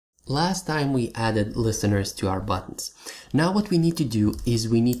last time we added listeners to our buttons. Now what we need to do is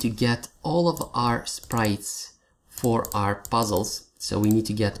we need to get all of our sprites for our puzzles. So we need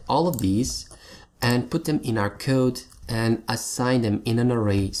to get all of these and put them in our code and assign them in an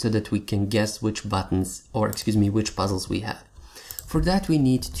array so that we can guess which buttons, or excuse me, which puzzles we have. For that we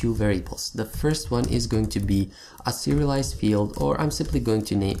need two variables. The first one is going to be a serialized field, or I'm simply going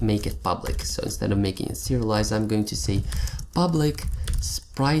to make it public. So instead of making it serialized, I'm going to say public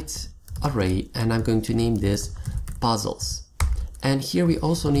sprite array, and I'm going to name this puzzles. And here we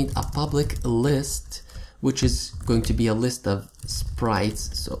also need a public list, which is going to be a list of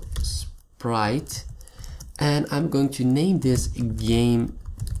sprites, so sprite, and I'm going to name this game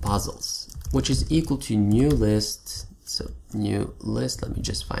puzzles, which is equal to new list. So new list, let me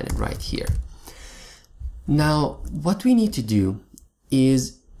just find it right here. Now what we need to do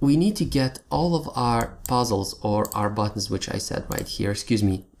is we need to get all of our puzzles, or our buttons, which I said right here, excuse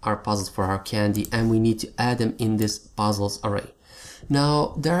me, our puzzles for our candy, and we need to add them in this puzzles array.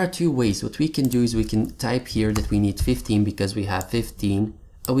 Now there are two ways. What we can do is we can type here that we need 15 because we have 15,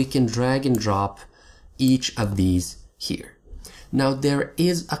 and we can drag and drop each of these here. Now there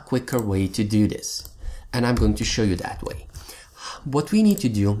is a quicker way to do this, and I'm going to show you that way. What we need to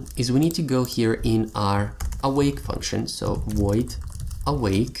do is we need to go here in our awake function, so void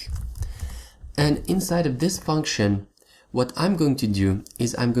awake, and inside of this function what I'm going to do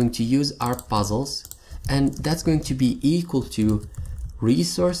is I'm going to use our puzzles, and that's going to be equal to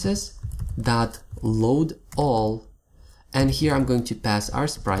resources dot load all, and here I'm going to pass our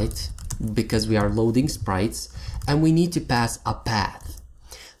sprite because we are loading sprites, and we need to pass a path.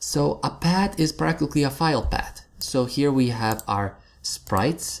 So a path is practically a file path. So here we have our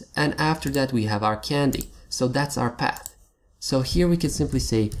sprites, and after that we have our candy. So that's our path. So here we can simply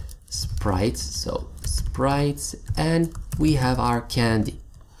say sprites, so sprites, and we have our candy.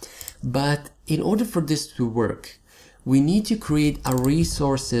 But in order for this to work, we need to create a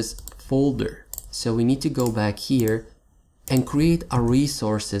resources folder. So we need to go back here and create a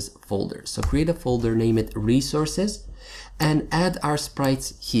resources folder. So create a folder, name it resources, and add our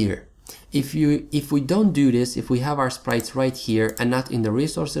sprites here. If we don't do this, if we have our sprites right here and not in the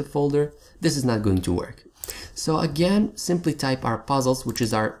resources folder, this is not going to work. So again, simply type our puzzles, which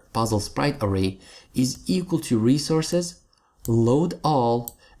is our puzzle sprite array, is equal to resources load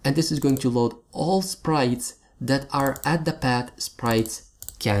all, and this is going to load all sprites that are at the path sprites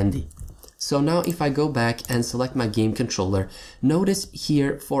candy. So now if I go back and select my game controller, notice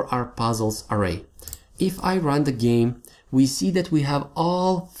here for our puzzles array, if I run the game, we see that we have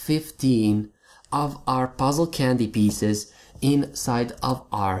all 15 of our puzzle candy pieces inside of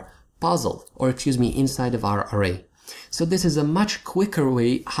our puzzle, or excuse me, inside of our array. So this is a much quicker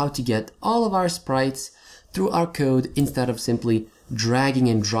way how to get all of our sprites through our code instead of simply dragging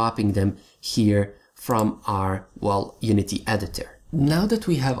and dropping them here from our, well, Unity editor. Now that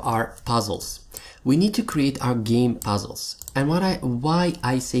we have our puzzles, we need to create our game puzzles. And why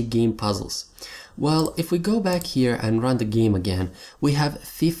I say game puzzles? Well, if we go back here and run the game again, we have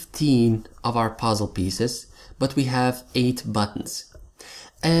 15 of our puzzle pieces, but we have 8 buttons.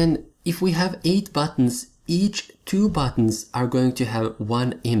 And if we have 8 buttons, each 2 buttons are going to have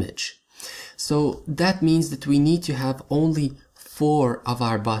 1 image. So that means that we need to have only 4 of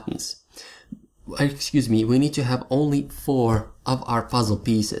our buttons. Excuse me, we need to have only 4 of our puzzle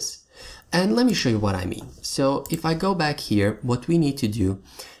pieces. And let me show you what I mean. So if I go back here, what we need to do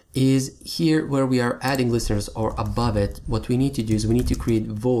is here where we are adding listeners, or above it, what we need to do is we need to create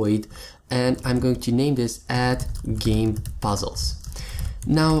void, and I'm going to name this add game puzzles.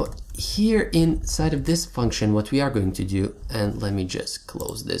 Now here inside of this function, what we are going to do, and let me just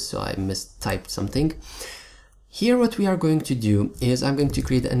close this so I mistyped something. Here what we are going to do is I'm going to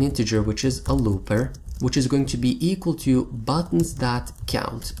create an integer, which is a looper, which is going to be equal to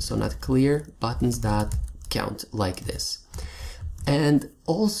buttons.count. So not clear, buttons.count, like this. And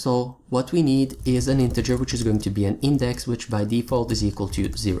also what we need is an integer, which is going to be an index, which by default is equal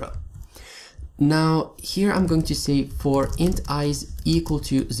to 0. Now here I'm going to say for int I is equal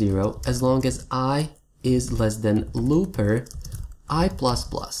to 0, as long as I is less than looper I++,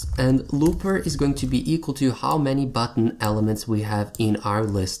 and looper is going to be equal to how many button elements we have in our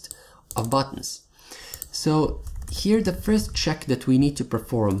list of buttons. So here the first check that we need to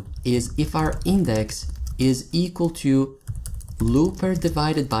perform is if our index is equal to looper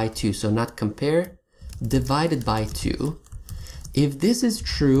divided by 2, so not compare, divided by 2. If this is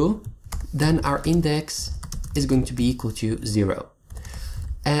true, then our index is going to be equal to 0.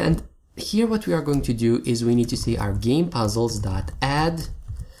 And here what we are going to do is we need to say our game puzzles.add,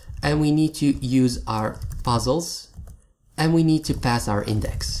 and we need to use our puzzles, and we need to pass our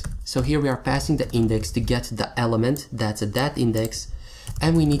index. So here we are passing the index to get the element that's at that index,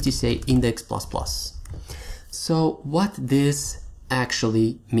 and we need to say index plus plus. So what this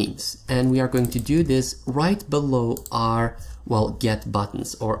actually means, and we are going to do this right below our, well, get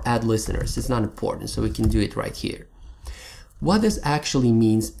buttons or add listeners. It's not important, so we can do it right here. What this actually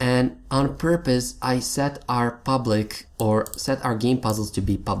means, and on purpose I set our public or set our game puzzles to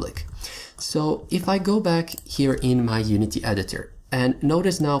be public. So if I go back here in my Unity editor and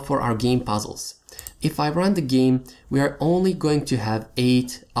notice now for our game puzzles, if I run the game, we are only going to have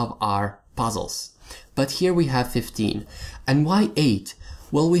 8 of our puzzles. But here we have 15. And why 8?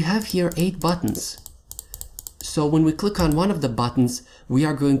 Well, we have here 8 buttons. So when we click on one of the buttons, we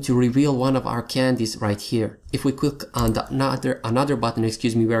are going to reveal one of our candies right here. If we click on another button,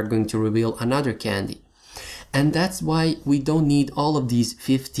 we are going to reveal another candy. And that's why we don't need all of these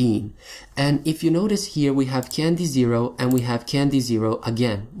 15. And if you notice here, we have candy 0 and we have candy 0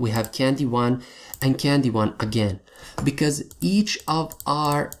 again. We have candy 1 and candy 1 again. Because each of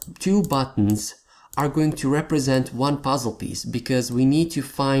our 2 buttons are going to represent one puzzle piece, because we need to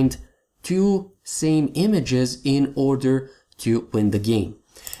find 2 same images in order to win the game.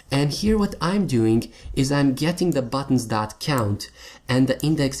 And here what I'm doing is I'm getting the buttons.count and the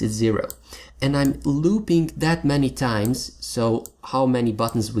index is 0. And I'm looping that many times, so how many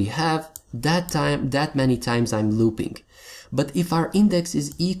buttons we have, that many times I'm looping. But if our index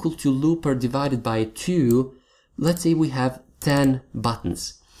is equal to looper divided by 2, let's say we have 10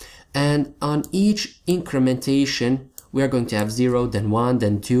 buttons. And on each incrementation, we are going to have 0, then 1,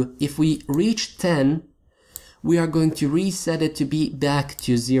 then 2. If we reach 10, we are going to reset it to be back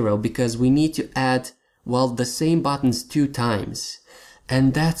to 0, because we need to add, well, the same buttons 2 times.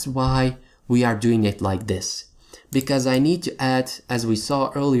 And that's why we are doing it like this. Because I need to add, as we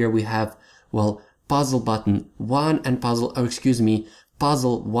saw earlier, we have, well, puzzle button 1 and puzzle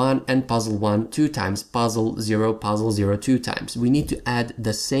 1 and puzzle 1 2 times, puzzle 0 2 times. We need to add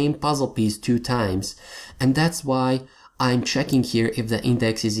the same puzzle piece 2 times. And that's why I'm checking here if the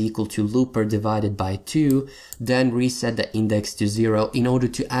index is equal to looper divided by 2, then reset the index to 0 in order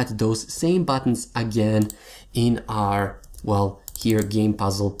to add those same buttons again in our, well, here game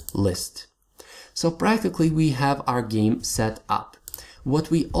puzzle list. So practically we have our game set up. What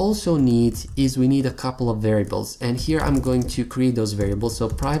we also need is we need a couple of variables, and here I'm going to create those variables. So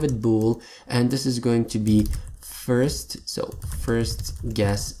private bool, and this is going to be first, so first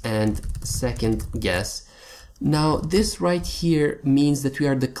guess and second guess. Now this right here means that we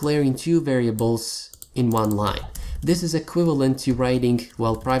are declaring 2 variables in one line. This is equivalent to writing,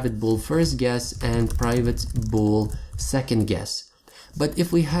 well, private bool first guess and private bool second guess. But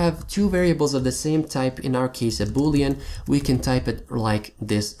if we have 2 variables of the same type, in our case a boolean, we can type it like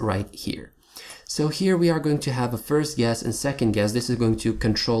this right here. So here we are going to have a first guess and second guess. This is going to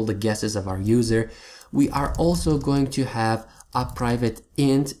control the guesses of our user. We are also going to have a private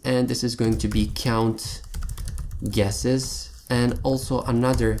int, and this is going to be count guesses, and also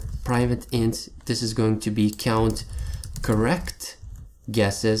another private int. This is going to be count correct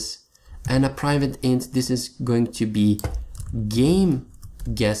guesses, and a private int. This is going to be game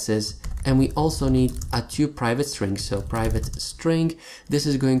guesses, and we also need a 2 private strings. So private string, this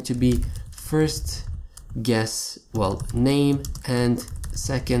is going to be first guess, well, name, and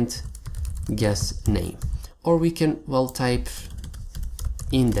second guess name. Or we can, well, type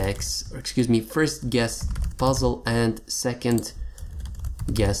index, or first guess puzzle and second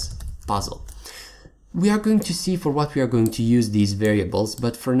guess puzzle. We are going to see for what we are going to use these variables,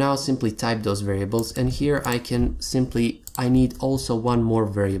 but for now simply type those variables. And here I can simply, I need also one more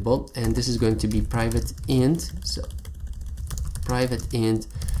variable, and this is going to be private int. So private int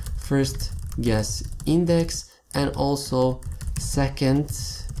first guess index and also second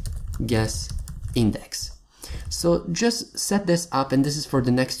guess index. So just set this up, and this is for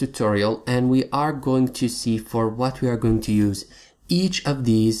the next tutorial, and we are going to see for what we are going to use each of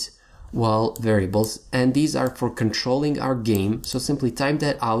these, well, variables, and these are for controlling our game. So simply type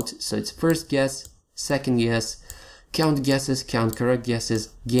that out. So it's first guess, second guess, count guesses, count correct guesses,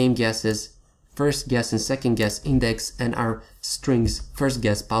 game guesses, first guess and second guess index, and our strings first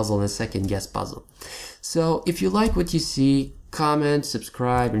guess puzzle and second guess puzzle. So if you like what you see, comment,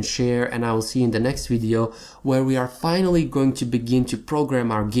 subscribe, and share, and I will see you in the next video, where we are finally going to begin to program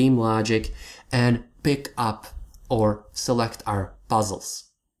our game logic and pick up or select our puzzles.